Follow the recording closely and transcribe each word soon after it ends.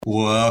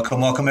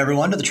Welcome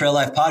everyone to the Trail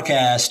Life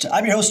Podcast.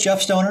 I'm your host,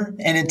 Jeff Stoner,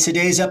 and in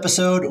today's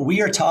episode,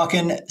 we are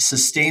talking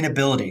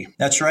sustainability.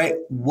 That's right.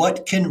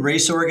 What can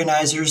race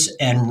organizers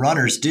and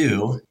runners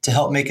do to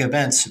help make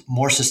events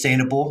more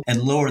sustainable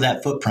and lower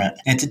that footprint?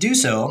 And to do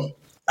so,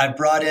 I've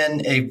brought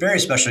in a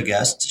very special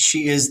guest.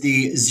 She is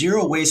the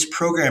Zero Waste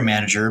Program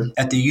Manager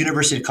at the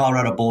University of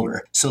Colorado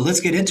Boulder. So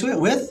let's get into it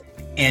with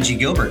Angie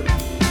Gilbert.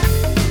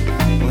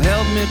 Well,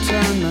 help me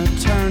turn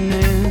the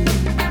turning.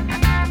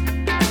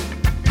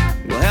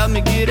 Help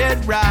me get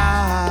it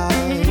right.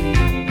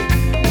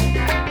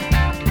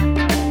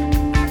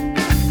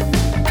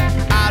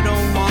 I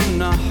don't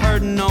wanna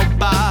hurt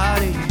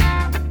nobody.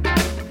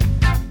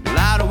 Well,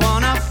 I don't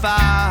wanna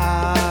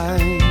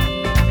fight.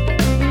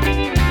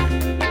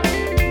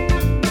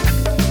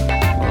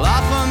 Well,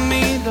 offer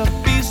me the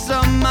peace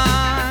of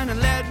mind and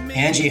let me.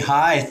 Angie,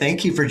 hi.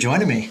 Thank you for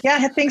joining me.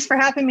 Yeah, thanks for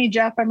having me,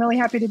 Jeff. I'm really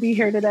happy to be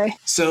here today.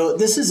 So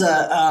this is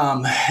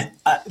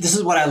this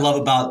is what I love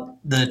about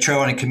the trail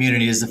running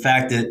community is the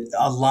fact that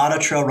a lot of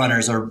trail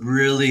runners are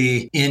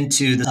really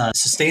into the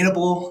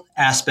sustainable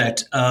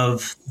aspect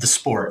of the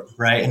sport,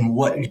 right?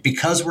 And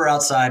because we're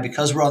outside,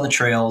 because we're on the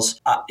trails,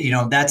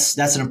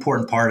 that's an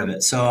important part of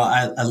it. So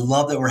I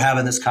love that we're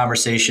having this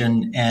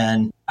conversation,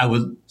 and I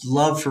would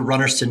love for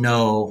runners to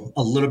know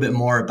a little bit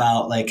more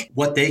about like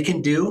what they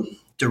can do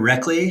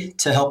directly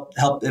to help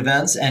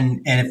events,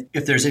 and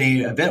if there's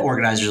any event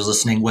organizers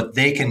listening, what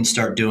they can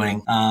start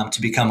doing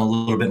to become a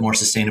little bit more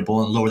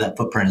sustainable and lower that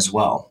footprint as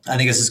well. I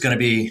think this is going to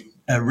be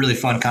a really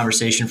fun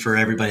conversation for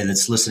everybody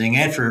that's listening,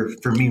 and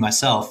for me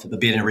myself,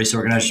 being a race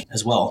organizer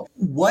as well.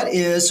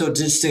 So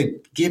just to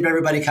give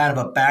everybody kind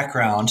of a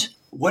background,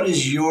 what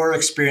is your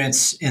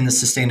experience in the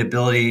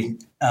sustainability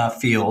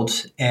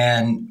field,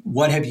 and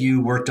what have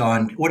you worked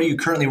on? What are you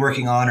currently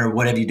working on, or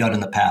what have you done in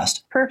the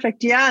past?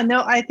 Perfect. Yeah,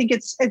 no, I think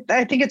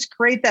it's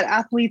great that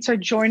athletes are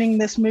joining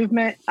this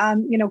movement.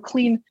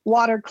 Clean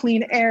water,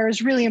 clean air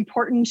is really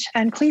important,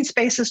 and clean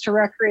spaces to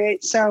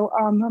recreate. So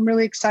I'm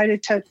really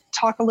excited to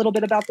talk a little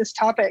bit about this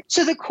topic.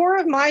 So the core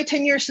of my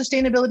 10-year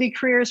sustainability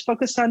career is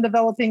focused on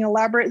developing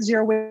elaborate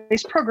zero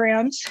waste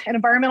programs and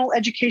environmental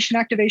education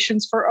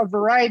activations for a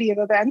variety of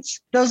events.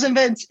 Those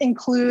events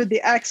include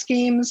the X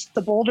Games,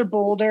 the Boulder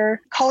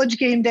Boulder, College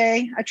Game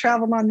Day. I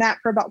traveled on that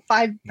for about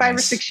five or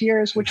 6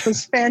 years, which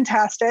was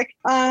fantastic.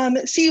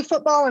 CU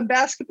football and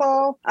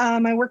basketball.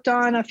 I worked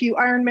on a few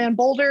Ironman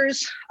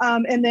boulders,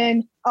 and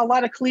then a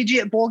lot of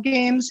collegiate bowl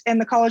games and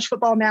the college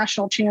football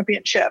national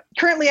championship.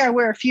 Currently, I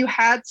wear a few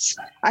hats.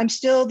 I'm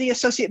still the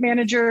associate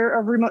manager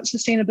of remote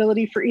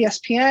sustainability for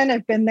ESPN.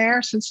 I've been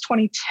there since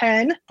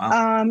 2010,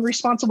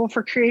 responsible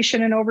for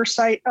creation and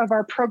oversight of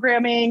our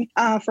programming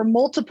for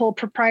multiple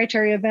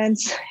proprietary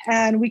events.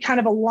 And we kind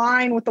of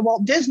align with the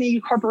Walt Disney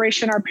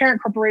Corporation, our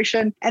parent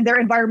corporation, and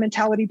their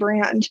environmentality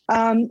brand.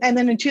 And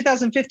then in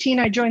 2015,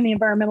 I joined the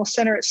Environmental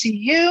Center at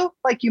CU,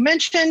 like you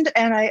mentioned,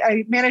 and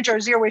I manage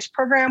our Zero Waste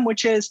program,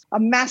 which is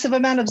a massive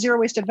amount of zero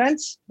waste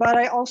events, but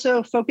I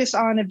also focus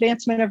on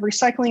advancement of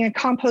recycling and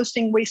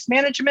composting waste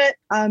management,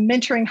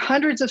 mentoring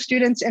hundreds of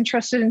students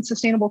interested in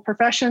sustainable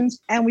professions.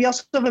 And we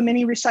also have a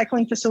mini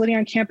recycling facility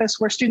on campus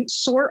where students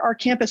sort our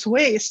campus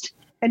waste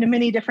into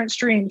many different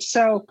streams.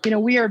 So,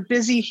 we are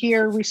busy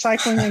here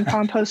recycling and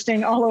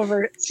composting all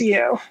over at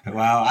CU.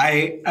 Wow.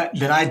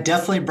 Then I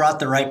definitely brought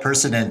the right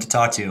person in to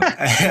talk to.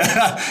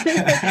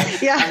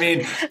 Yeah. I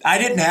mean, I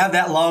didn't have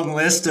that long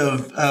list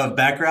of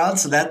background,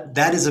 so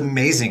that is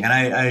amazing.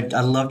 And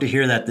I love to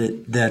hear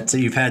that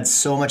you've had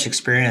so much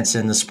experience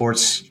in the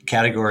sports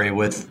category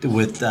with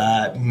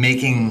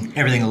making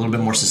everything a little bit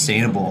more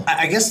sustainable.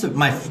 I guess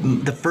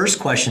the first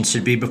question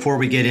should be, before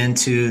we get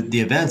into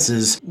the events,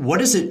 is what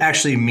does it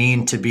actually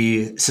mean to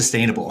be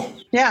sustainable?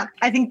 Yeah,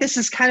 I think this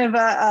is kind of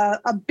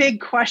a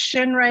big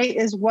question, right?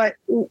 Is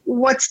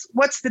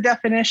what's the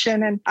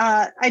definition? And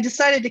I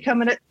decided to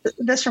come at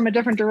this from a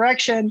different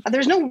direction.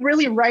 There's no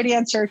really right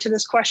answer to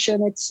this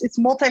question. It's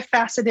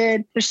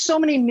multifaceted. There's so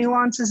many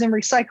nuances in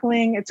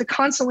recycling. It's a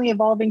constantly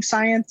evolving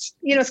science.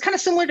 It's kind of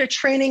similar to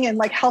training and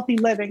like healthy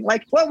living.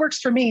 Like what works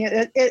for me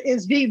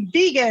is being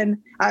vegan.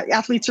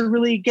 Athletes are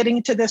really getting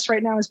into this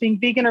right now, is being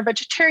vegan or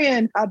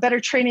vegetarian, better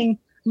training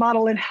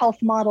model and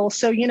health model.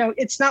 So,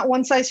 it's not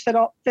one size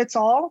fits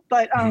all,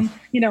 but,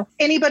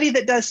 anybody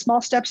that does small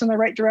steps in the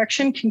right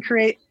direction can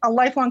create a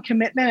lifelong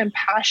commitment and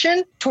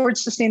passion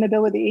towards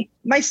sustainability.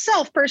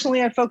 Myself,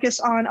 personally, I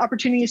focus on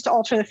opportunities to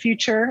alter the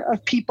future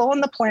of people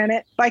and the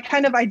planet by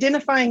kind of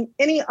identifying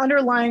any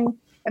underlying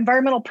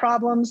environmental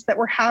problems that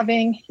we're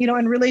having,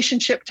 in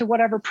relationship to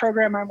whatever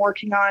program I'm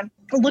working on.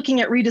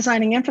 Looking at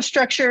redesigning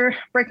infrastructure,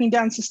 breaking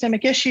down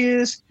systemic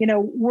issues,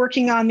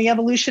 working on the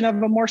evolution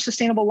of a more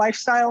sustainable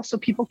lifestyle so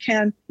people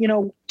can,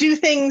 do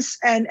things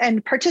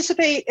and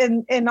participate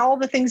in all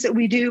the things that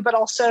we do, but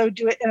also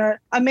do it in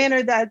a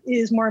manner that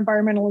is more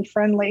environmentally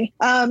friendly.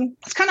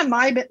 It's kind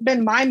of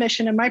been my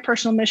mission, and my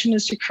personal mission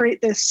is to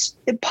create this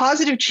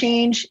positive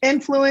change,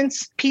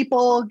 influence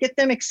people, get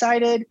them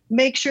excited,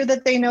 make sure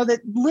that they know that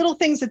little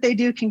things that they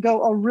do can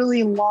go a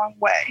really long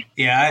way.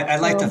 Yeah, I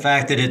like the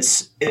fact that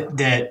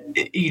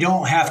you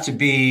don't have to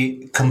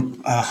be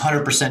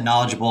 100%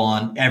 knowledgeable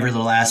on every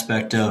little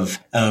aspect of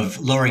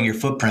lowering your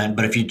footprint,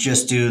 but if you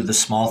just do the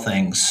small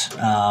things,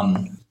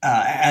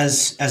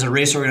 as a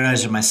race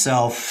organizer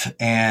myself,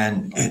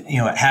 and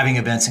having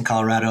events in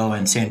Colorado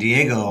and San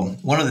Diego,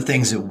 one of the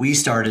things that we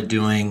started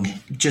doing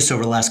just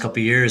over the last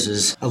couple of years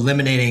is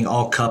eliminating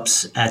all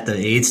cups at the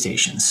aid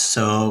stations.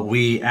 So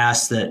we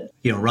asked that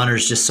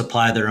runners just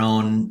supply their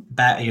own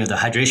the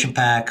hydration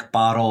pack,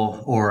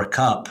 bottle, or a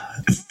cup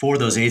for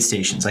those aid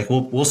stations. Like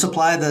we'll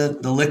supply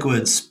the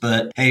liquids,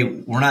 but hey,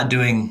 we're not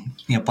doing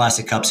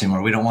plastic cups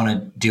anymore. We don't want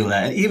to deal with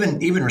that. Even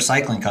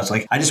recycling cups.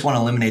 Like I just want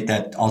to eliminate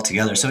that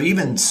altogether. So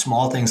even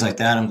small things like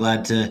that, I'm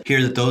glad to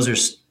hear that those are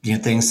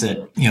things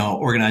that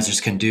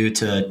organizers can do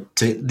to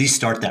at least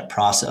start that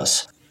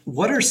process.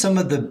 What are some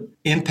of the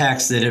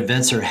impacts that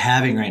events are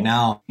having right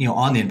now,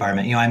 on the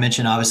environment? I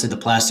mentioned obviously the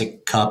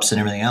plastic cups and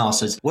everything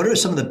else. What are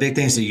some of the big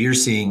things that you're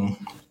seeing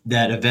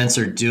that events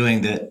are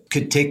doing that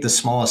could take the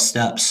smallest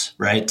steps,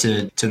 right,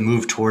 to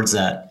move towards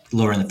that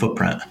lowering the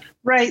footprint?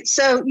 Right.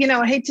 So,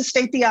 I hate to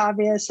state the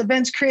obvious.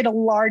 Events create a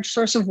large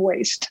source of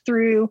waste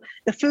through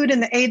the food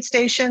in the aid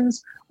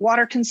stations,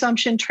 water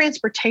consumption,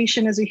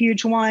 transportation is a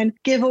huge one,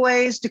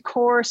 giveaways,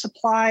 decor,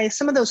 supplies,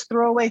 some of those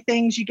throwaway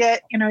things you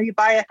get, you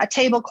buy a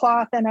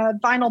tablecloth and a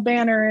vinyl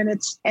banner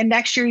and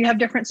next year you have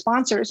different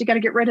sponsors. You got to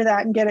get rid of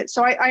that and get it.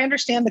 So I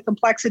understand the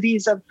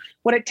complexities of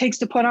what it takes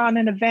to put on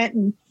an event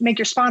and make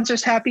your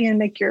sponsors happy and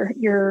make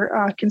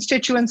your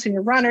constituents and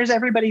your runners,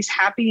 everybody's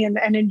happy and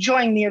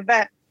enjoying the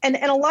event. And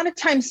a lot of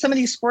times some of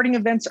these sporting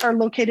events are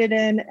located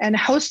in and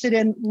hosted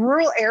in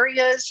rural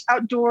areas,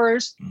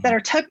 outdoors, that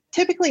are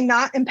typically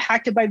not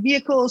impacted by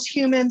vehicles,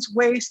 humans,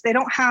 waste. They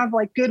don't have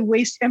like good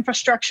waste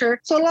infrastructure.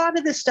 So a lot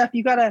of this stuff,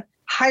 you got to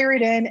hire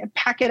it in and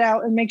pack it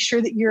out and make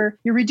sure that you're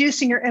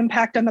reducing your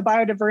impact on the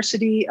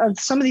biodiversity of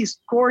some of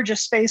these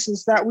gorgeous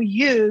spaces that we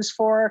use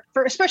for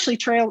especially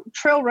trail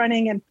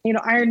running and,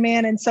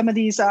 Ironman and some of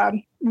these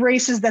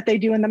races that they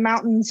do in the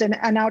mountains and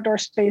outdoor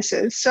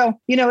spaces. So,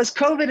 as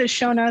COVID has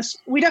shown us,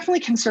 we definitely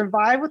can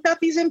survive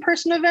without these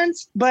in-person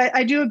events, but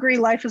I do agree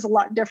life is a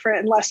lot different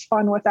and less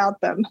fun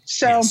without them.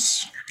 So,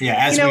 yes. Yeah,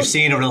 as we've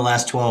seen over the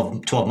last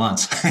 12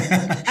 months.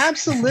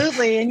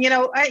 Absolutely. And,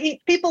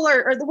 people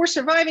we're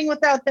surviving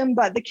without them,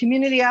 but the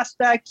community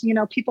aspect,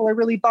 people are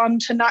really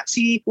bummed to not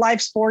see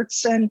live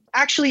sports. And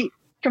actually,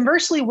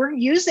 conversely, we're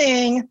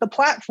using the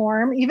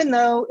platform, even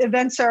though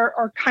events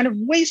are kind of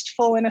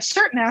wasteful in a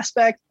certain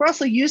aspect, we're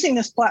also using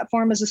this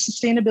platform as a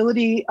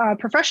sustainability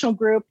professional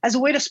group as a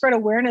way to spread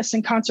awareness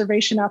and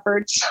conservation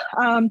efforts.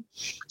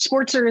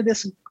 Sports are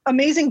this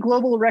amazing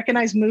global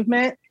recognized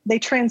movement. They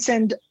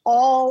transcend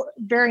all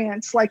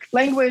variants like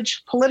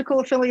language, political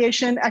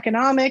affiliation,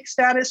 economic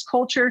status,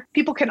 culture.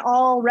 People can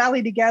all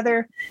rally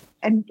together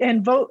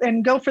and vote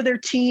and go for their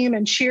team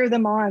and cheer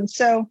them on.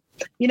 So,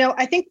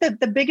 I think that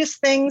the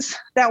biggest things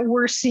that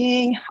we're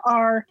seeing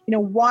are,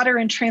 water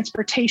and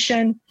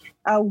transportation,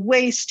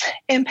 waste,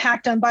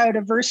 impact on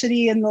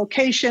biodiversity and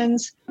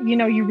locations.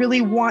 You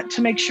really want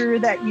to make sure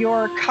that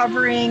you're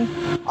covering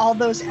all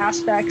those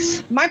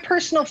aspects. My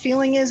personal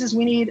feeling is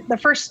the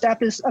first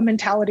step is a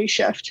mentality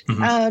shift.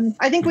 Mm-hmm.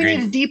 I think we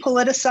need to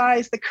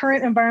depoliticize the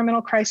current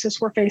environmental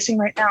crisis we're facing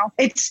right now.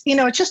 It's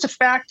just a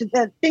fact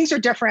that things are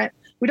different.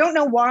 We don't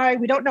know why,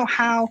 we don't know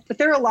how, but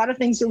there are a lot of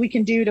things that we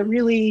can do to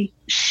really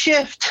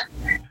shift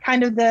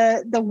kind of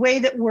the way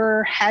that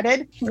we're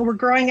headed. We're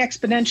growing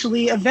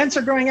exponentially. Events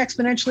are growing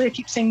exponentially. I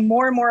keep seeing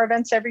more and more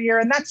events every year,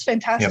 and that's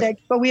fantastic. Yep.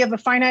 But we have a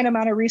finite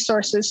amount of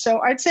resources. So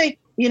I'd say,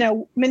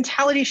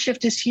 mentality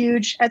shift is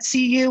huge. At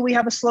CU, we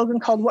have a slogan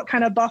called, "What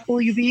kind of buff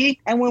will you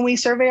be?" And when we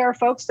survey our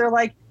folks, they're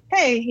like,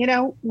 hey,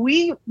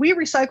 we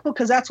recycle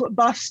because that's what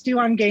buffs do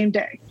on game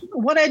day.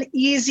 What an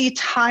easy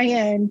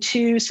tie-in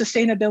to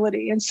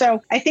sustainability. And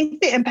so I think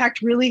the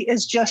impact really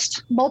is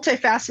just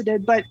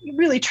multifaceted, but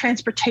really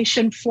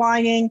transportation,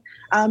 flying,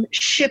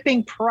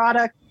 shipping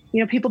product.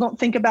 People don't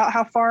think about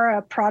how far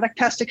a product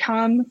has to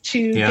come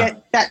to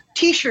get that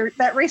T-shirt,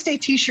 that race day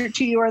T-shirt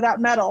to you, or that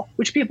medal,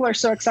 which people are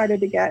so excited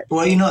to get.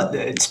 Well,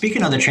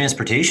 speaking on the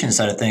transportation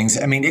side of things,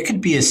 I mean, it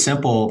could be as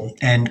simple,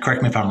 and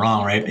correct me if I'm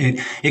wrong, right?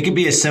 It could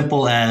be as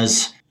simple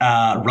as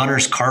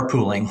runners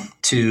carpooling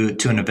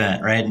to an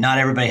event, right? Not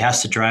everybody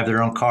has to drive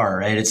their own car,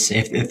 right? It's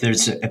if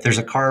there's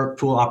a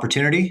carpool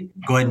opportunity,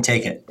 go ahead and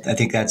take it. I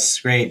think that's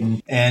great.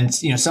 And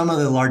some of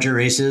the larger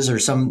races or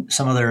some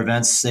other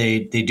events, they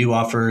do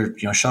offer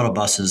shuttle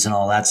buses and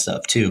all that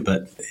stuff too.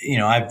 But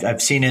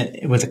I've seen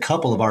it with a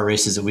couple of our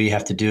races that we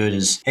have to do it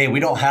is, hey, we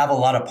don't have a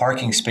lot of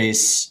parking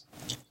space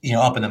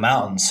up in the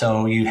mountains,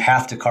 so you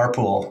have to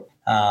carpool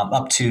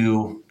up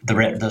to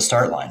the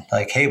start line.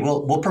 Like, hey,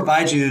 we'll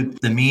provide you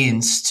the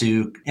means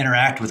to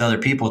interact with other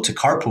people to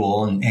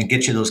carpool and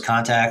get you those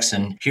contacts.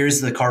 And here's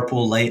the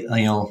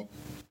carpool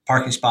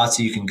parking spots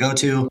that you can go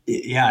to.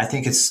 Yeah, I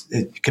think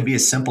it could be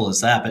as simple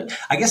as that. But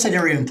I guess I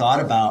never even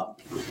thought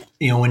about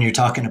when you're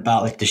talking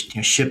about like the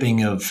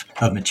shipping of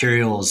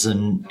materials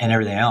and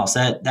everything else,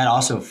 that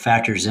also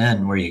factors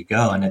in where you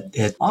go. And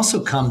it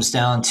also comes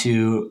down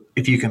to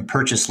if you can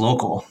purchase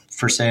local.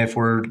 For say, if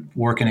we're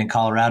working in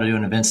Colorado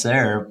doing events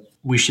there,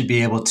 we should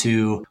be able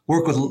to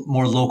work with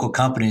more local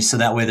companies so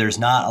that way there's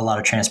not a lot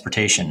of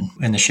transportation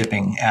in the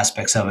shipping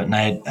aspects of it. And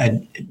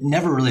I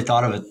never really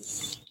thought of it,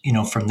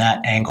 from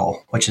that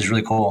angle, which is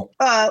really cool.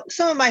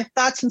 Some of my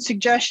thoughts and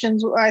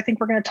suggestions, I think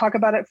we're going to talk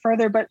about it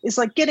further, but it's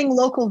like getting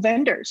local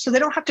vendors so they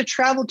don't have to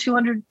travel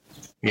 200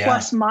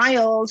 plus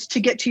miles to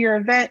get to your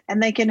event,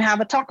 and they can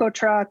have a taco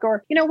truck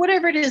or,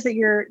 whatever it is that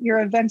your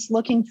event's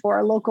looking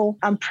for, local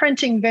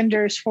printing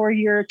vendors for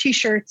your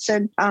t-shirts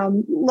and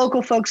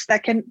local folks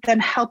that can then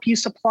help you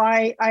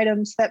supply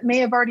items that may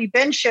have already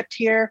been shipped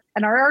here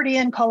and are already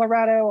in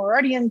Colorado or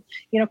already in,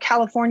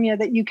 California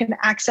that you can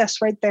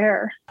access right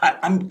there.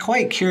 I'm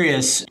quite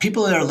curious.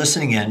 People that are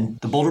listening in,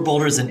 the Boulder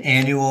Boulder is an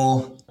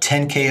annual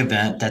 10K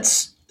event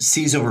that's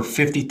sees over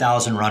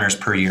 50,000 runners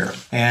per year.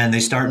 And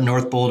they start in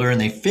North Boulder and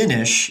they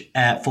finish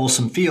at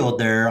Folsom Field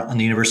there on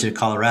the University of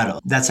Colorado.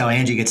 That's how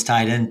Angie gets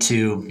tied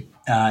into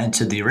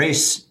the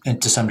race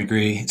and to some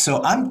degree.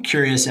 So I'm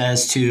curious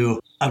as to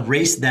a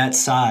race that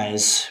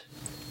size,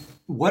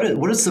 what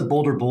is the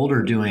Boulder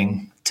Boulder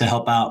doing to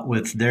help out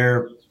with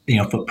their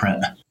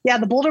footprint? Yeah,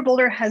 the Boulder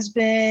Boulder has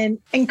been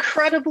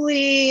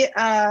incredibly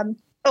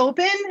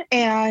open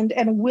and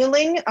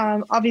willing.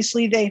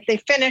 Obviously,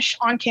 they finish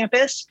on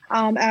campus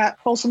at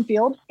Folsom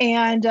Field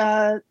and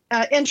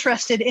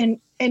interested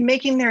in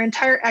making their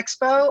entire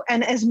expo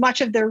and as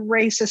much of their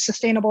race as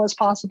sustainable as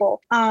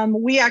possible.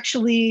 We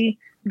actually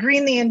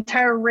green the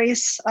entire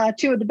race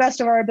to the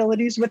best of our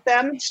abilities with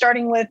them,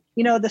 starting with,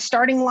 the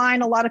starting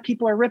line. A lot of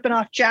people are ripping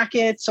off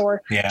jackets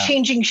or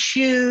changing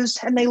shoes,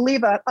 and they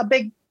leave a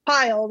big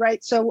pile,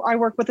 right? So I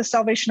work with the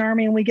Salvation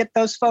Army and we get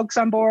those folks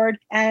on board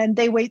and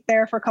they wait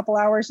there for a couple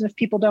hours. And if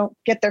people don't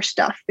get their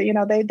stuff,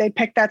 they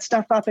pick that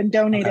stuff up and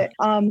donate it.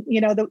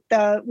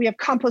 We have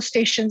compost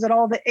stations at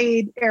all the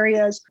aid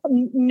areas.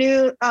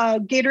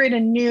 Gatorade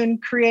and Noon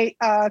create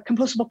a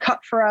compostable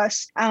cup for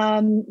us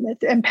and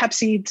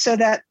Pepsi so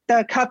that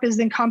the cup is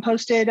then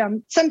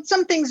composted.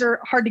 Some things are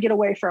hard to get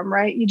away from,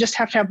 right? You just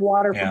have to have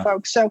water for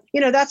folks. So,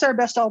 that's our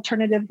best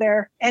alternative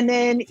there. And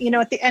then,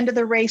 at the end of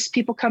the race,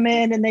 people come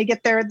in and they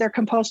get their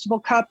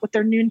compostable cup with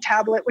their Noon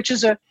tablet, which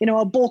is a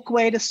bulk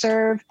way to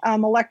serve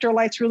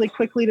electrolytes really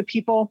quickly to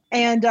people.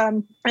 And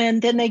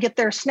then they get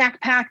their snack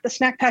pack. The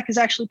snack pack is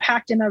actually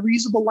packed in a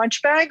reusable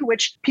lunch bag,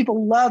 which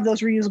people love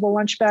those reusable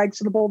lunch bags.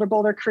 So the Boulder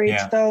Boulder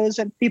creates those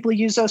and people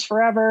use those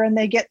forever and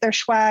they get their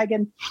swag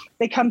and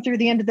they come through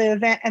the end of the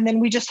event. And then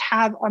we just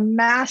have a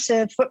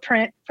massive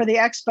footprint for the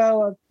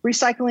expo of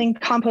recycling,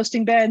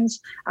 composting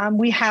bins.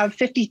 We have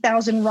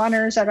 50,000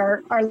 runners at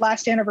our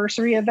last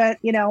anniversary event.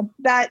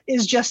 That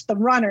is just the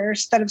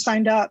runners that have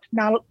signed up,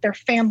 not their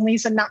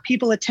families and not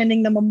people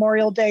attending the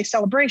Memorial Day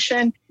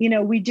celebration.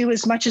 We do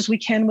as much as we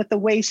can with the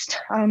waste.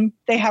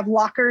 They have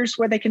lockers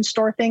where they can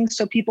store things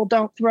so people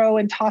don't throw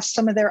and toss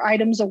some of their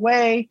items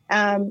away.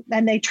 And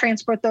they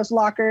transport those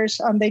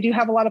lockers. They do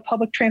have a lot of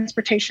public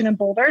transportation in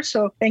Boulder.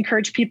 So they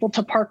encourage people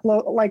to park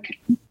like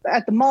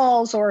at the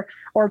malls or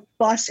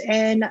bus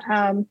in.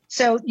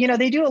 So,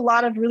 they do a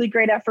lot of really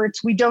great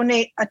efforts. We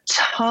donate a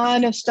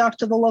ton of stuff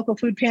to the local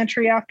food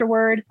pantry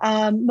afterward.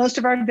 Most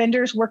of our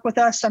vendors work with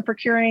us on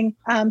procuring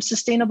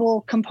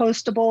sustainable,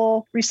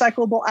 compostable,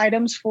 recyclable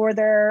items for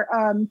their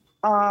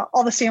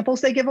all the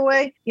samples they give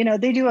away.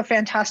 They do a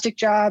fantastic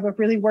job of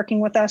really working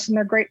with us, and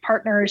they're great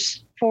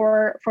partners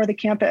for the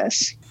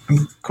campus.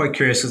 I'm quite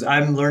curious because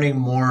I'm learning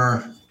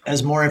more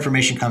as more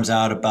information comes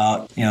out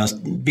about,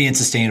 being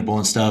sustainable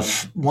and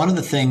stuff. One of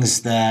the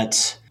things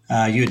that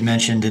you had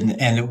mentioned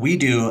and we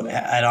do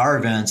at our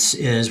events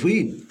is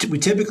we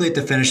typically at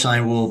the finish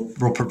line we'll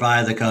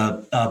provide like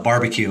a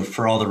barbecue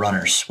for all the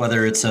runners,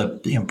 whether it's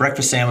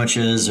breakfast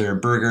sandwiches or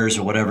burgers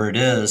or whatever it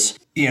is.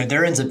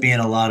 There ends up being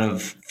a lot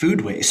of food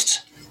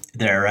waste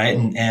there, right?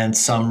 And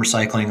some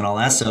recycling and all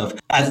that stuff.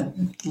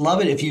 I'd love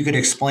it if you could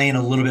explain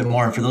a little bit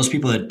more. And for those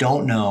people that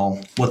don't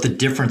know what the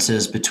difference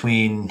is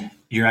between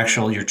your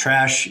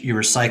trash, your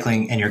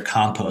recycling, and your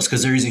compost,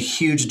 because there is a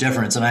huge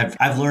difference. And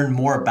I've learned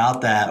more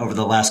about that over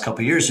the last couple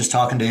of years, just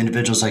talking to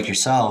individuals like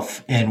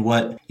yourself and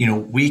what,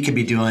 we could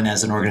be doing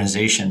as an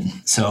organization.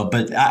 So,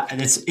 but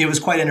it was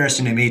quite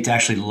interesting to me to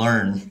actually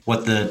learn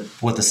what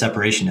the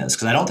separation is,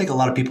 because I don't think a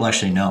lot of people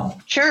actually know.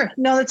 Sure.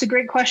 No, that's a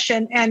great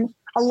question. And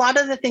a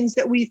lot of the things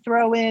that we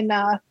throw in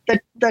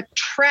the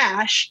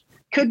trash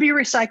could be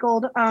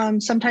recycled.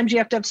 Sometimes you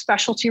have to have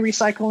specialty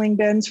recycling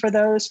bins for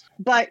those,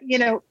 but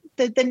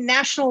the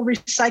national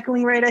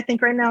recycling rate, I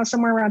think right now is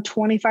somewhere around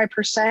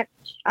 25%.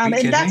 And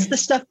that's the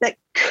stuff that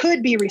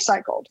could be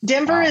recycled.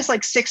 Denver is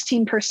like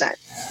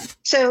 16%.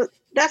 So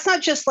that's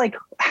not just like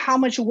how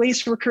much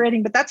waste we're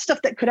creating, but that's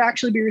stuff that could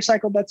actually be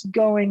recycled that's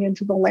going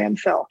into the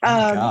landfill.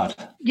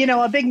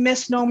 A big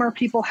misnomer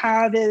people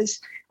have is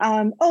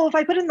oh, if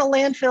I put it in the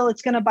landfill,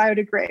 it's going to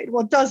biodegrade.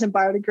 Well, it doesn't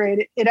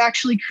biodegrade. It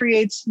actually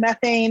creates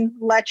methane,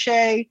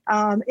 leche.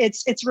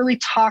 It's really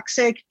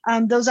toxic.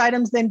 Those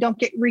items then don't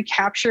get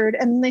recaptured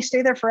and they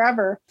stay there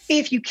forever.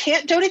 If you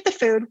can't donate the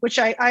food, which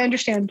I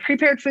understand,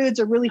 prepared foods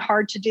are really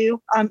hard to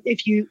do.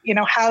 If you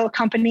have a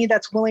company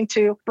that's willing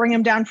to bring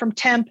them down from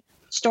temp,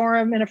 store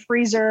them in a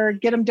freezer,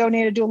 get them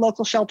donated to a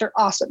local shelter,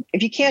 awesome.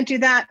 If you can't do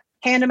that,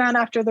 hand them out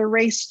after the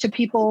race to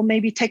people,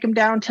 maybe take them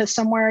down to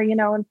somewhere,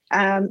 and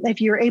if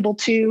you're able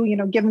to,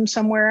 give them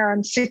somewhere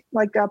on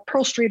like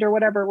Pearl Street or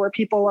whatever, where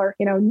people are,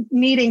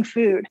 needing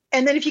food.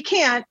 And then if you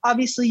can't,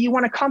 obviously you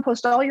want to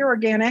compost all your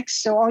organics.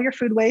 So all your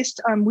food waste,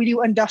 we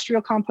do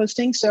industrial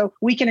composting. So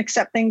we can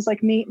accept things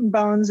like meat and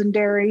bones and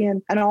dairy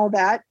and all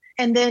that.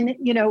 And then,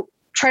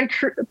 try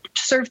to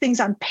serve things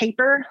on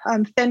paper,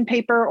 thin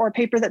paper or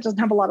paper that doesn't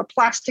have a lot of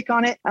plastic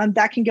on it.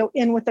 That can go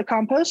in with the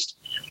compost.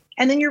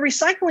 And then your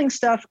recycling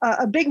stuff,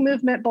 a big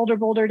movement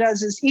Boulder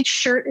does is each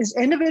shirt is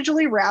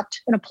individually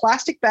wrapped in a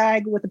plastic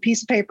bag with a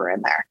piece of paper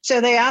in there. So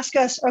they ask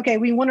us, okay,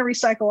 we want to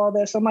recycle all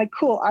this. I'm like,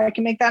 cool, I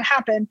can make that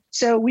happen.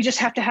 So we just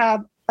have to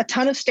have a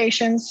ton of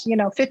stations,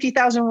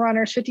 50,000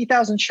 runners,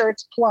 50,000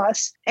 shirts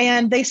plus.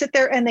 And they sit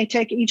there and they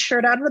take each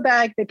shirt out of the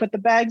bag. They put the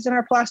bags in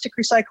our plastic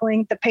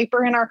recycling, the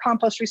paper in our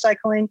compost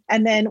recycling,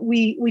 and then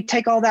we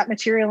take all that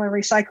material and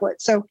recycle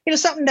it. So,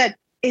 something that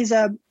is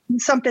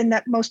something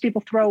that most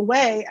people throw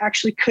away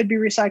actually could be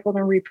recycled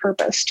and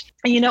repurposed.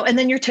 And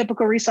then your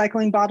typical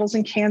recycling bottles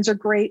and cans are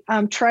great.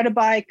 Try to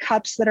buy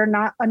cups that are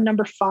not a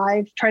number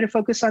 5. Try to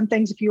focus on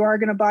things if you are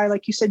going to buy,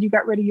 like you said, you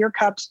got rid of your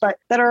cups, but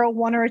that are a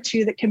 1 or a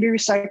 2 that can be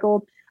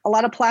recycled. A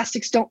lot of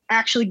plastics don't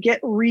actually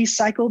get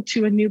recycled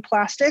to a new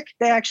plastic.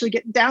 They actually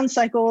get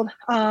downcycled,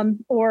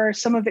 or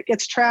some of it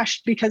gets trashed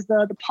because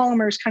the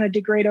polymers kind of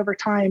degrade over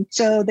time.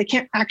 So they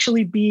can't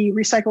actually be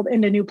recycled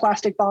into new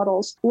plastic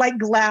bottles like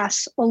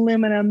glass,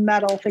 aluminum,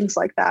 metal, things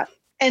like that.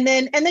 And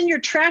then your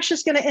trash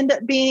is going to end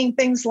up being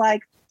things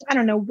like,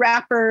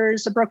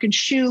 wrappers, a broken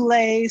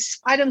shoelace,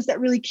 items that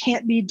really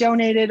can't be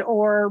donated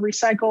or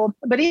recycled.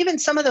 But even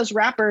some of those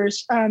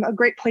wrappers, a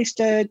great place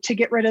to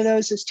get rid of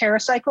those is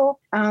TerraCycle.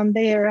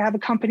 They have a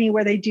company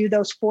where they do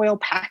those foil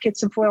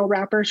packets and foil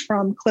wrappers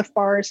from Cliff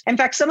Bars. In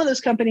fact, some of those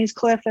companies,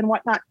 Cliff and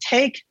whatnot,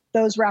 take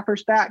those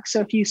wrappers back.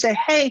 So if you say,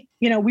 hey,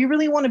 we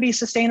really want to be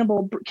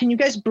sustainable, can you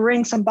guys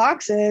bring some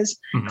boxes,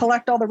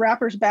 collect all the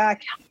wrappers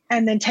back,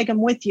 and then take them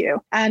with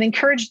you, and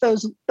encourage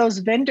those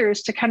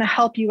vendors to kind of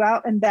help you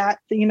out, and that,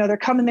 they're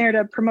coming there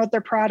to promote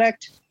their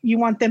product. You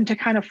want them to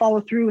kind of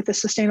follow through with the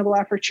sustainable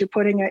efforts you're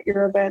putting at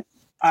your event.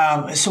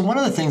 So one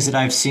of the things that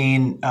I've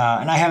seen,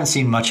 and I haven't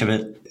seen much of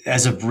it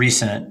as of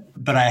recent,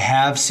 but I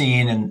have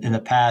seen in the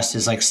past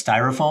is like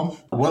styrofoam.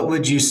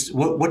 What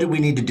do we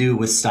need to do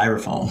with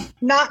styrofoam?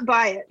 Not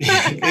buy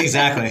it.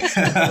 Exactly.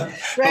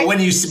 Right? But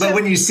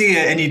when you see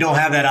it and you don't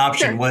have that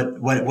option, sure.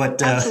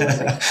 what?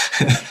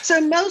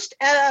 So most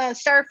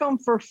styrofoam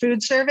for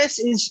food service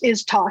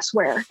is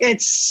tossware.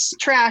 It's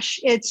trash.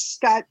 It's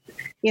got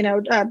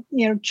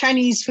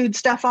Chinese food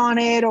stuff on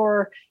it,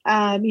 or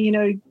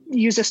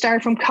use a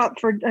styrofoam cup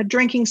for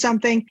drinking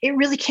something. It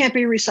really can't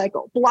be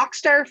recycled. Block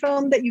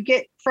styrofoam that you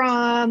get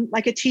from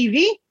like a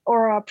TV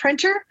or a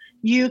printer,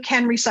 you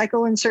can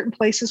recycle in certain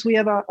places. We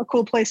have a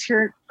cool place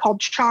here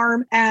called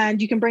Charm, and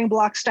you can bring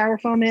block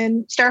styrofoam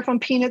in. Styrofoam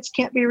peanuts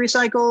can't be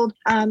recycled.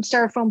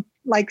 Styrofoam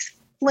like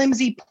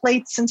flimsy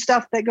plates and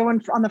stuff that go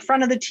on the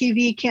front of the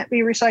TV can't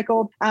be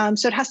recycled.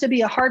 So it has to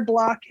be a hard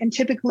block, and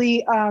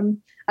typically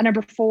a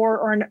number 4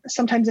 or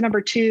sometimes a number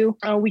 2.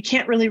 We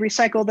can't really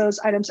recycle those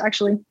items.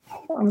 Actually,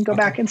 I'm going to go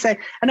back and say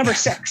a number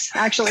 6.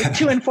 Actually,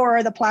 2 and 4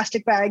 are the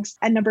plastic bags,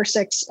 and number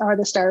 6 are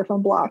the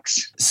styrofoam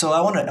blocks. So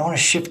I want to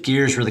shift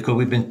gears really quick.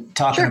 We've been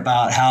talking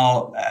about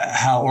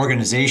how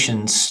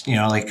organizations,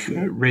 like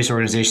race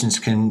organizations,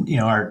 can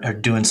are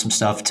doing some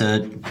stuff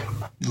to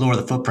lower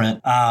the footprint.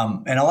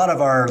 And a lot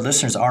of our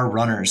listeners are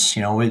runners.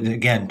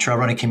 Again, trail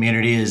running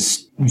community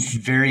is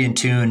very in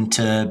tune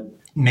to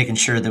making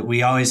sure that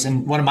we always,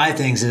 and one of my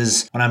things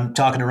is when I'm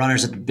talking to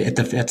runners at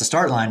the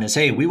start line is,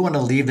 hey, we want to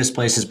leave this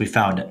place as we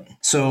found it.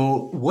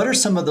 So what are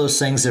some of those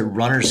things that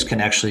runners can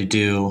actually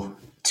do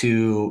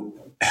to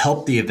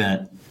help the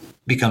event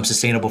become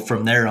sustainable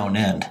from their own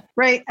end?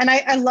 Right. And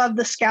I love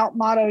the Scout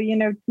motto,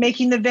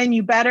 making the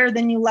venue better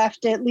than you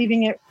left it,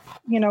 leaving it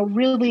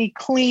really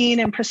clean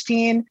and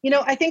pristine.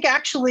 I think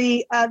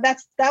actually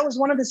that was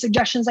one of the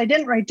suggestions I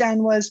didn't write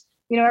down was,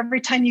 every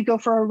time you go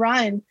for a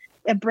run,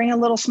 bring a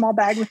little small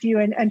bag with you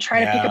and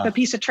try to pick up a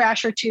piece of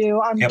trash or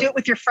 2. Do it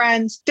with your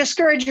friends.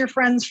 Discourage your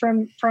friends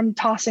from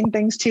tossing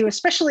things too.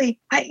 Especially,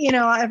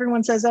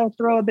 everyone says, "Oh,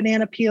 throw a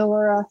banana peel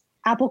or a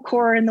apple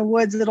core in the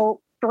woods.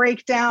 It'll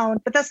break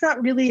down," but that's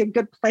not really a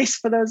good place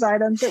for those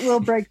items. It will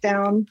break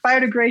down.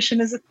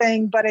 Biodegradation is a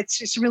thing, but it's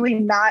just really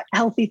not a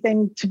healthy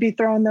thing to be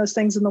throwing those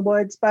things in the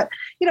woods. But,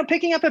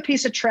 picking up a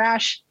piece of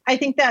trash, I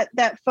think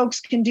that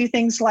folks can do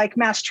things like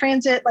mass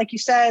transit, like you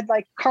said,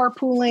 like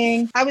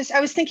carpooling. I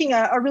was thinking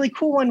a really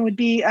cool one would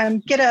be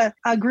get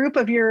a group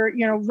of your,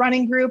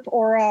 running group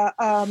or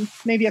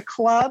maybe a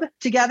club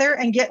together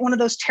and get one of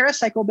those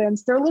TerraCycle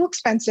bins. They're a little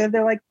expensive.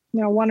 They're like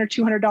 $100 or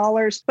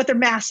 $200, but they're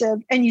massive.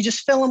 And you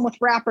just fill them with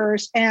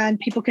wrappers and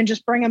people can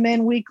just bring them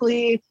in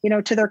weekly,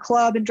 to their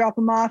club and drop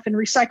them off and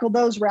recycle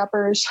those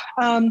wrappers.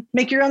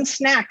 Make your own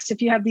snacks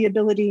if you have the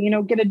ability,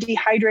 get a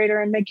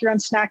dehydrator and make your own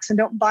snacks and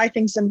don't buy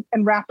things in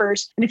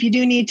wrappers. And if you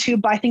do need to,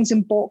 buy things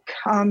in bulk,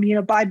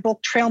 buy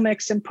bulk trail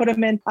mix and put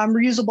them in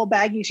reusable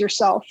baggies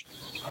yourself.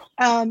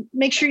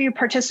 Make sure you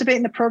participate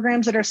in the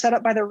programs that are set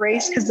up by the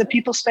race because the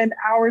people spend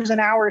hours and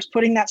hours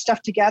putting that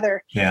stuff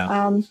together.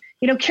 Yeah.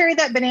 Carry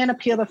that banana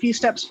peel a few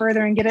steps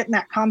further and get it in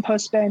that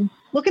compost bin.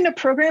 Look into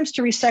programs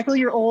to recycle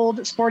your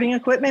old sporting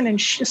equipment and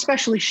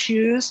especially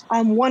shoes.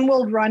 One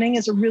World Running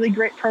is a really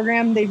great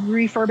program. They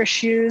refurbish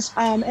shoes.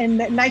 And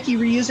Nike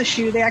Reuse a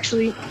Shoe,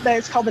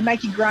 it's called the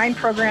Nike Grind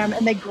program,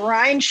 and they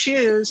grind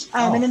shoes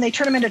and then they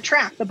turn them into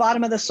track, the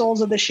bottom of the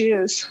soles of the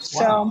shoes.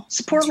 Wow. So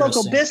support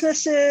local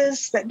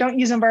businesses that don't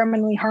use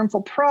environmentally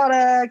harmful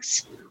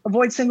products.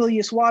 Avoid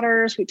single-use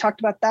waters. We talked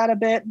about that a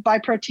bit. Buy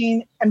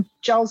protein and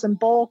gels in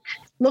bulk.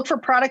 Look for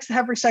products that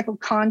have recycled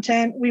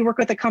content. We work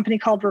with a company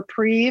called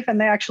Reprieve, and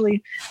they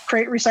actually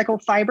create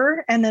recycled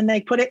fiber, and then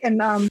they put it in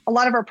a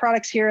lot of our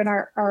products here in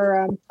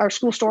our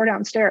school store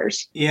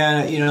downstairs.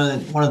 Yeah,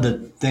 one of the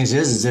things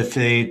is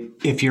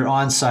if you're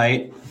on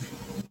site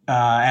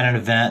at an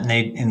event,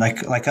 and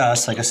like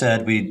us, like I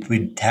said,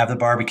 we have the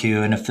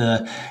barbecue, and if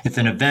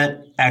an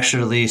event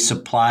actually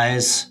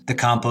supplies the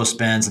compost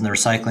bins and the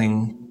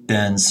recycling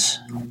bins,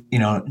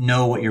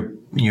 know what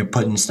you're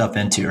putting stuff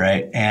into,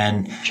 right?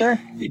 And sure,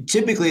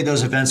 typically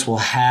those events will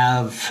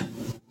have,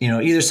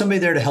 either somebody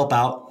there to help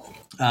out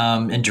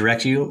and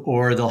direct you,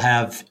 or they'll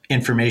have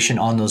information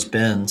on those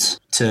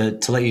bins to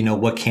let you know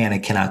what can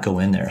and cannot go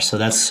in there. So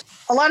that's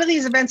a lot of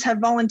these events have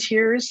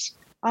volunteers.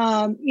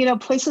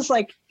 Places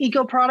like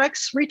Eco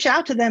Products, reach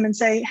out to them and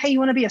say, hey, you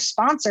want to be a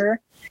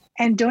sponsor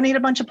and donate a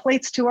bunch of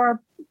plates to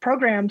our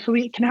program so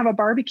we can have a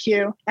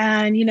barbecue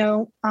and,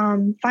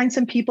 find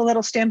some people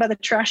that'll stand by the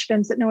trash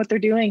bins that know what they're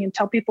doing and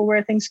tell people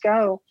where things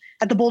go.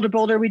 At the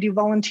Boulder, we do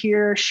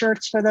volunteer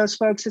shirts for those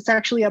folks. It's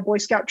actually a Boy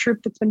Scout troop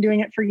that's been doing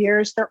it for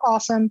years. They're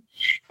awesome.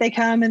 They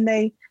come and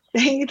they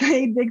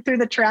dig through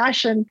the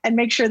trash and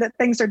make sure that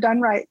things are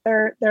done right.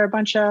 They're a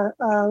bunch of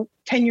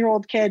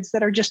 10-year-old kids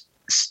that are just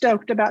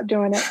stoked about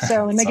doing it.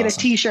 So, and they get awesome.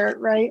 A t-shirt,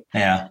 right?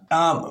 Yeah.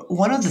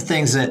 One of the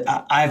things that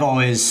I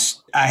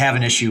have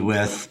an issue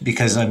with,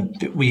 because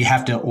we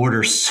have to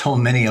order so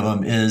many of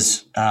them,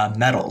 is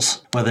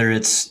metals, whether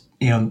it's,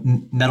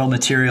 metal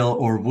material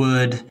or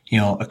wood,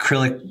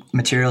 acrylic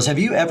materials. Have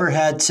you ever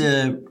had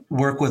to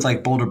work with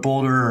like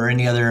Boulder or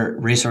any other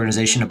race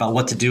organization about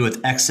what to do with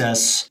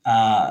excess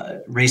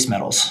race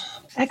metals?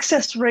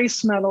 Excess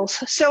race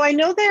metals. So I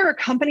know there are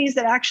companies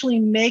that actually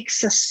make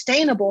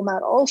sustainable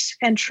metals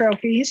and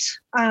trophies,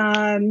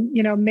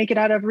 make it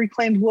out of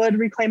reclaimed wood,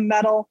 reclaimed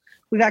metal.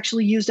 We've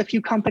actually used a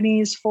few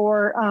companies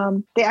for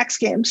the X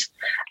Games.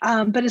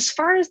 But as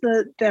far as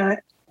the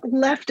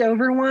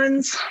leftover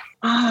ones,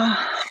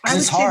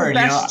 it's hard.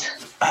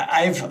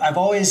 I've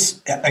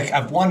always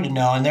I've wanted to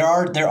know, and there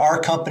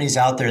are companies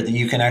out there that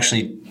you can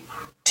actually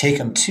take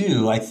them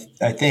to. I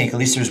think at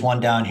least there's one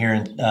down here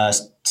in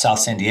South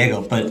San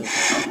Diego. But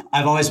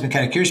I've always been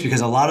kind of curious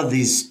because a lot of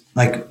these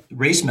like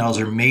race metals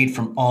are made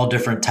from all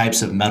different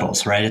types of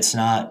metals, right? It's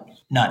not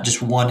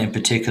just one in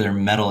particular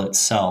metal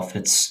itself.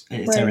 It's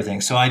right. Everything.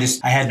 So I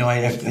had no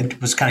idea. I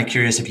was kind of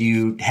curious if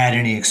you had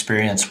any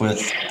experience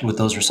with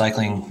those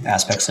recycling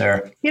aspects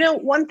there.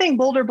 One thing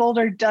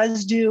Boulder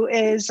does do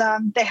is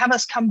they have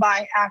us come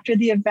by after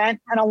the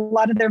event, and a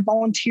lot of their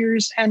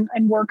volunteers and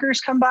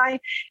workers come by,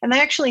 and they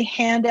actually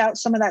hand out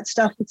some of that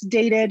stuff that's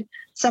dated.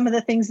 Some of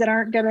the things that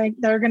are going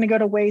to go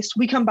to waste,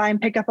 we come by and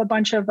pick up a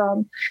bunch of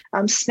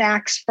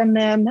snacks from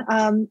them,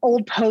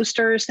 old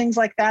posters, things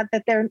like that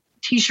they're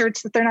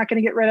T-shirts that they're not going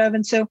to get rid of.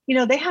 And so,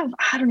 they have,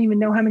 I don't even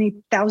know how many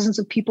thousands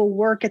of people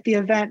work at the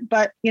event,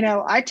 but,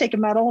 I take a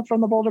medal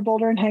from the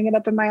Boulder and hang it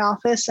up in my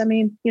office. I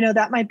mean,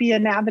 that might be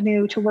an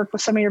avenue to work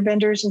with some of your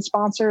vendors and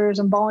sponsors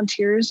and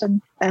volunteers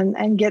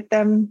and get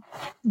them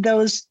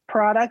those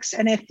products.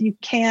 And if you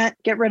can't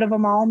get rid of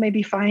them all,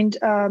 maybe find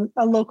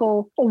a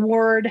local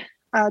award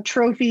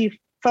trophy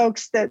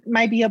folks that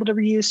might be able to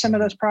reuse some of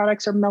those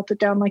products or melt it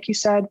down, like you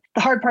said.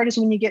 The hard part is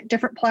when you get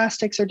different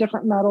plastics or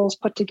different metals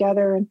put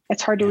together, and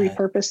it's hard to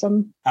repurpose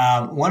them.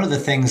 One of the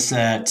things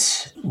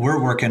that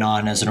we're working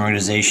on as an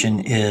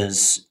organization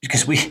is,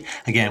 because we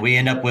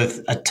end up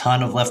with a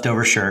ton of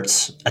leftover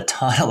shirts, a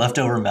ton of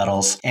leftover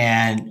metals.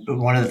 And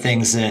one of the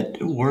things that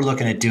we're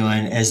looking at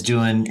doing is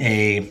doing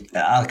a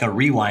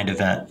rewind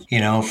event.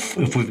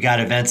 If we've got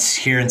events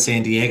here in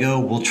San Diego,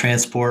 we'll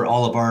transport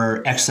all of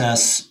our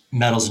excess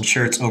metals and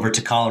shirts over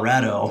to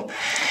Colorado,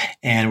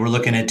 and we're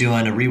looking at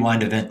doing a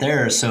rewind event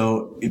there.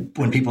 So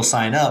when people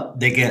sign up,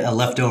 they get a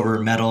leftover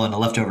medal and a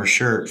leftover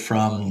shirt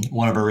from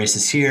one of our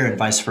races here, and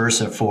vice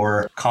versa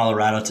for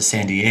Colorado to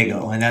San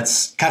Diego. And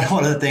that's kind of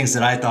one of the things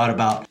that I thought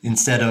about,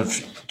 instead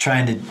of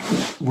trying to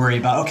worry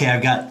about, okay,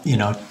 I've got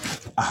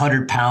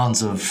 100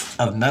 pounds of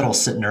metal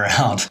sitting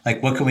around.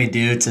 Like, what can we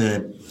do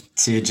to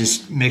to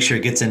just make sure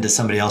it gets into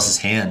somebody else's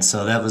hands.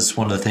 So that was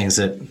one of the things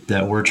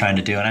that we're trying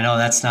to do. And I know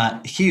that's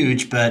not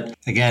huge, but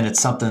again,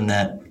 it's something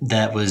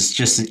that was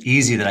just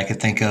easy that I could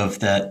think of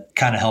that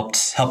kind of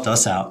helped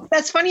us out.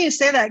 That's funny you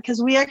say that,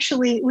 because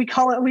we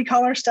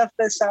call our stuff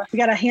this. We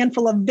got a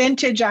handful of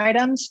vintage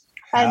items.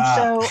 And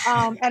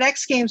so at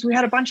X Games, we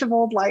had a bunch of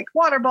old like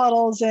water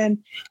bottles and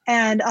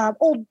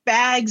old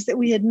bags that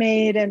we had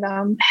made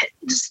and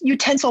just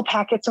utensil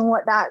packets and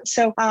whatnot.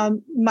 So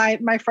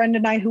my friend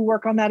and I who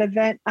work on that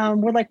event,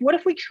 we're like, what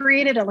if we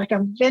created a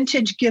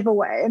vintage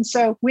giveaway? And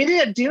so we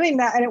ended up doing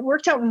that, and it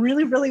worked out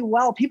really, really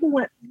well. People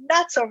went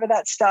nuts over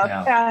that stuff.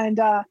 Yeah. And,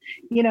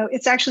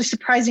 it's actually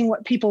surprising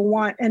what people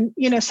want. And,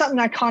 something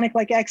iconic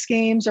like X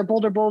Games or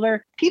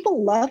Boulder,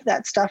 people love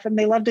that stuff and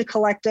they love to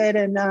collect it.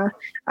 And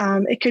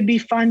it could be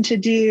fun to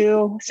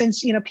do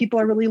since, people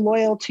are really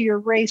loyal to your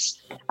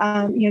race,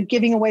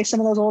 giving away some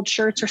of those old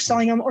shirts or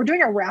selling them or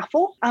doing a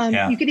raffle.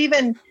 You could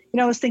even,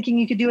 I was thinking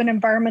you could do an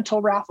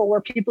environmental raffle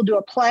where people do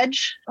a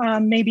pledge,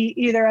 maybe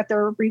either at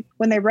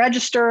when they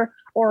register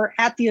or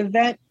at the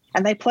event,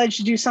 and they pledge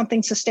to do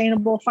something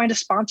sustainable, find a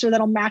sponsor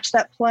that'll match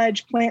that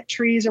pledge, plant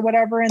trees or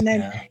whatever. And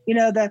then,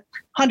 the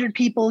 100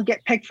 people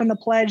get picked from the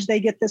pledge.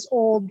 They get this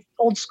old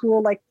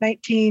school, like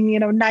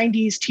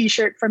 90s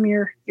t-shirt from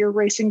your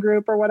racing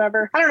group or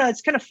whatever. I don't know.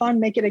 It's kind of fun,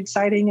 make it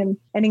exciting and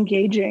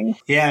engaging.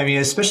 Yeah. I mean,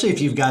 especially if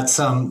you've got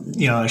some,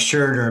 a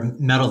shirt or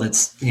medal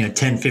that's,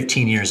 10,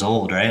 15 years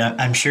old, right?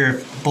 I'm sure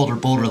if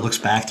Boulder looks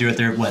back through it,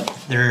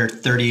 they're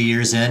 30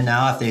 years in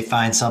now. If they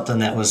find something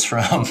that was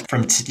from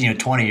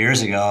 20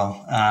 years ago,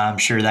 I'm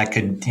sure that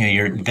could,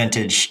 your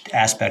vintage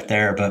aspect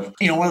there. But,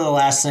 one of the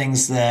last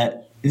things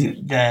that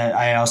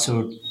I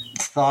also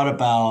thought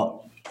about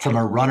from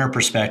a runner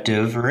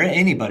perspective, or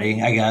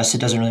anybody, I guess, it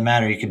doesn't really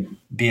matter. You could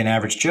be an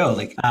average Joe,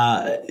 like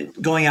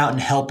going out and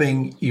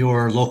helping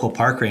your local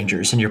park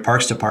rangers and your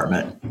parks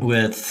department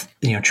with,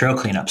 trail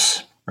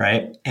cleanups,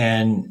 right?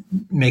 And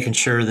making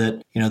sure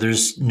that,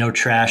 there's no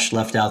trash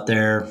left out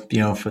there,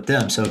 for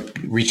them. So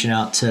reaching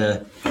out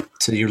to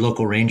your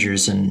local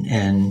rangers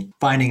and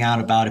finding out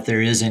about if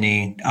there is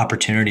any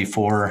opportunity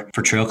for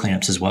trail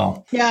cleanups as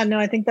well. Yeah, no,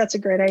 I think that's a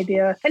great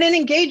idea. And it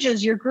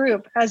engages your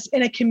group as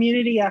in a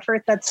community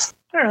effort that's,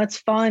 I don't know, it's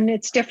fun.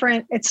 It's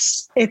different.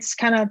 It's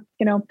kind of,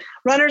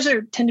 runners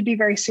tend to be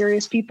very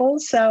serious people.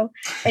 So,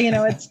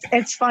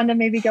 it's fun to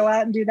maybe go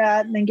out and do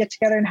that and then get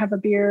together and have a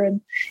beer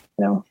and,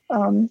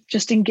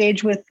 just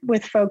engage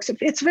with folks.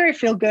 It's a very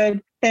feel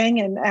good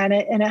thing and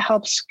it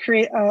helps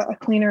create a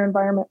cleaner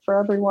environment for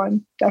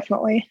everyone.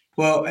 Definitely.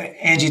 Well,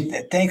 Angie,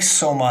 thanks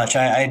so much.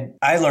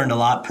 I learned a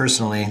lot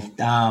personally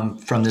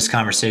from this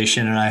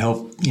conversation, and I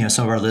hope,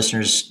 some of our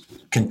listeners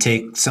can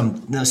take some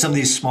of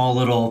these small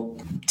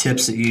little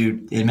tips that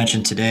you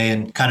mentioned today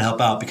and kind of help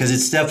out, because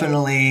it's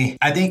definitely,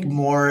 I think,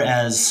 more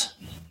as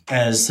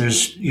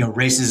there's,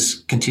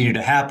 races continue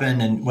to happen,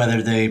 and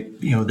whether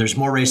there's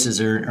more races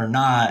or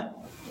not,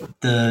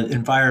 the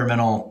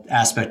environmental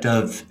aspect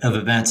of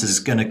events is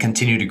going to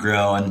continue to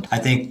grow. And I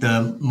think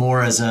the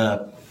more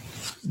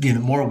the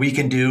more we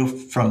can do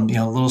from,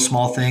 little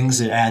small things,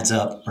 it adds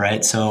up.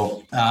 Right.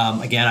 So,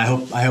 again, I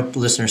hope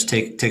listeners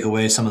take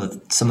away some of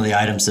the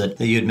items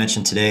that you had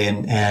mentioned today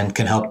and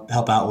can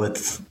help out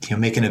with,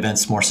 making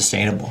events more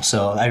sustainable.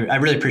 So I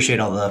really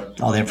appreciate all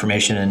the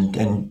information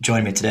and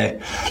joining me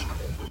today.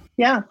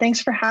 Yeah, thanks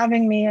for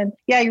having me. And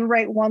yeah, you're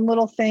right. One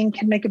little thing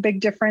can make a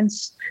big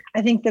difference.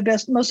 I think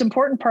the most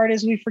important part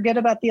is we forget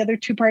about the other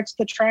two parts of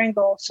the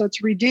triangle. So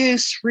it's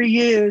reduce,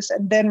 reuse,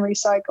 and then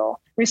recycle.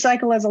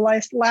 Recycle as a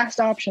last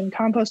option.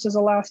 Compost as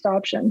a last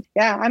option.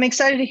 Yeah, I'm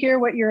excited to hear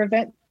what your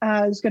event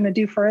is going to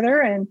do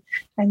further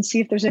and see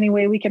if there's any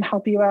way we can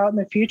help you out in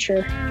the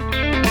future.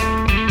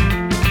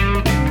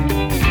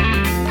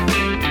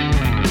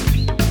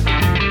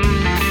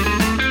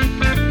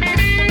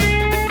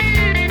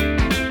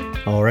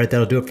 All right,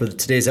 that'll do it for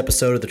today's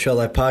episode of the Trail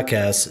Life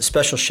Podcast. A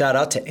special shout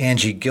out to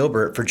Angie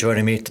Gilbert for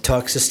joining me to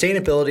talk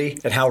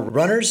sustainability and how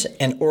runners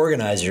and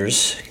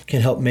organizers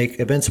can help make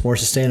events more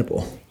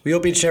sustainable. We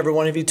hope each and every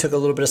one of you took a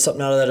little bit of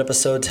something out of that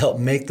episode to help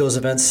make those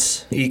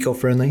events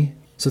eco-friendly.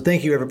 So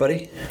thank you,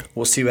 everybody.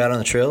 We'll see you out on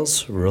the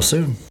trails real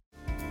soon.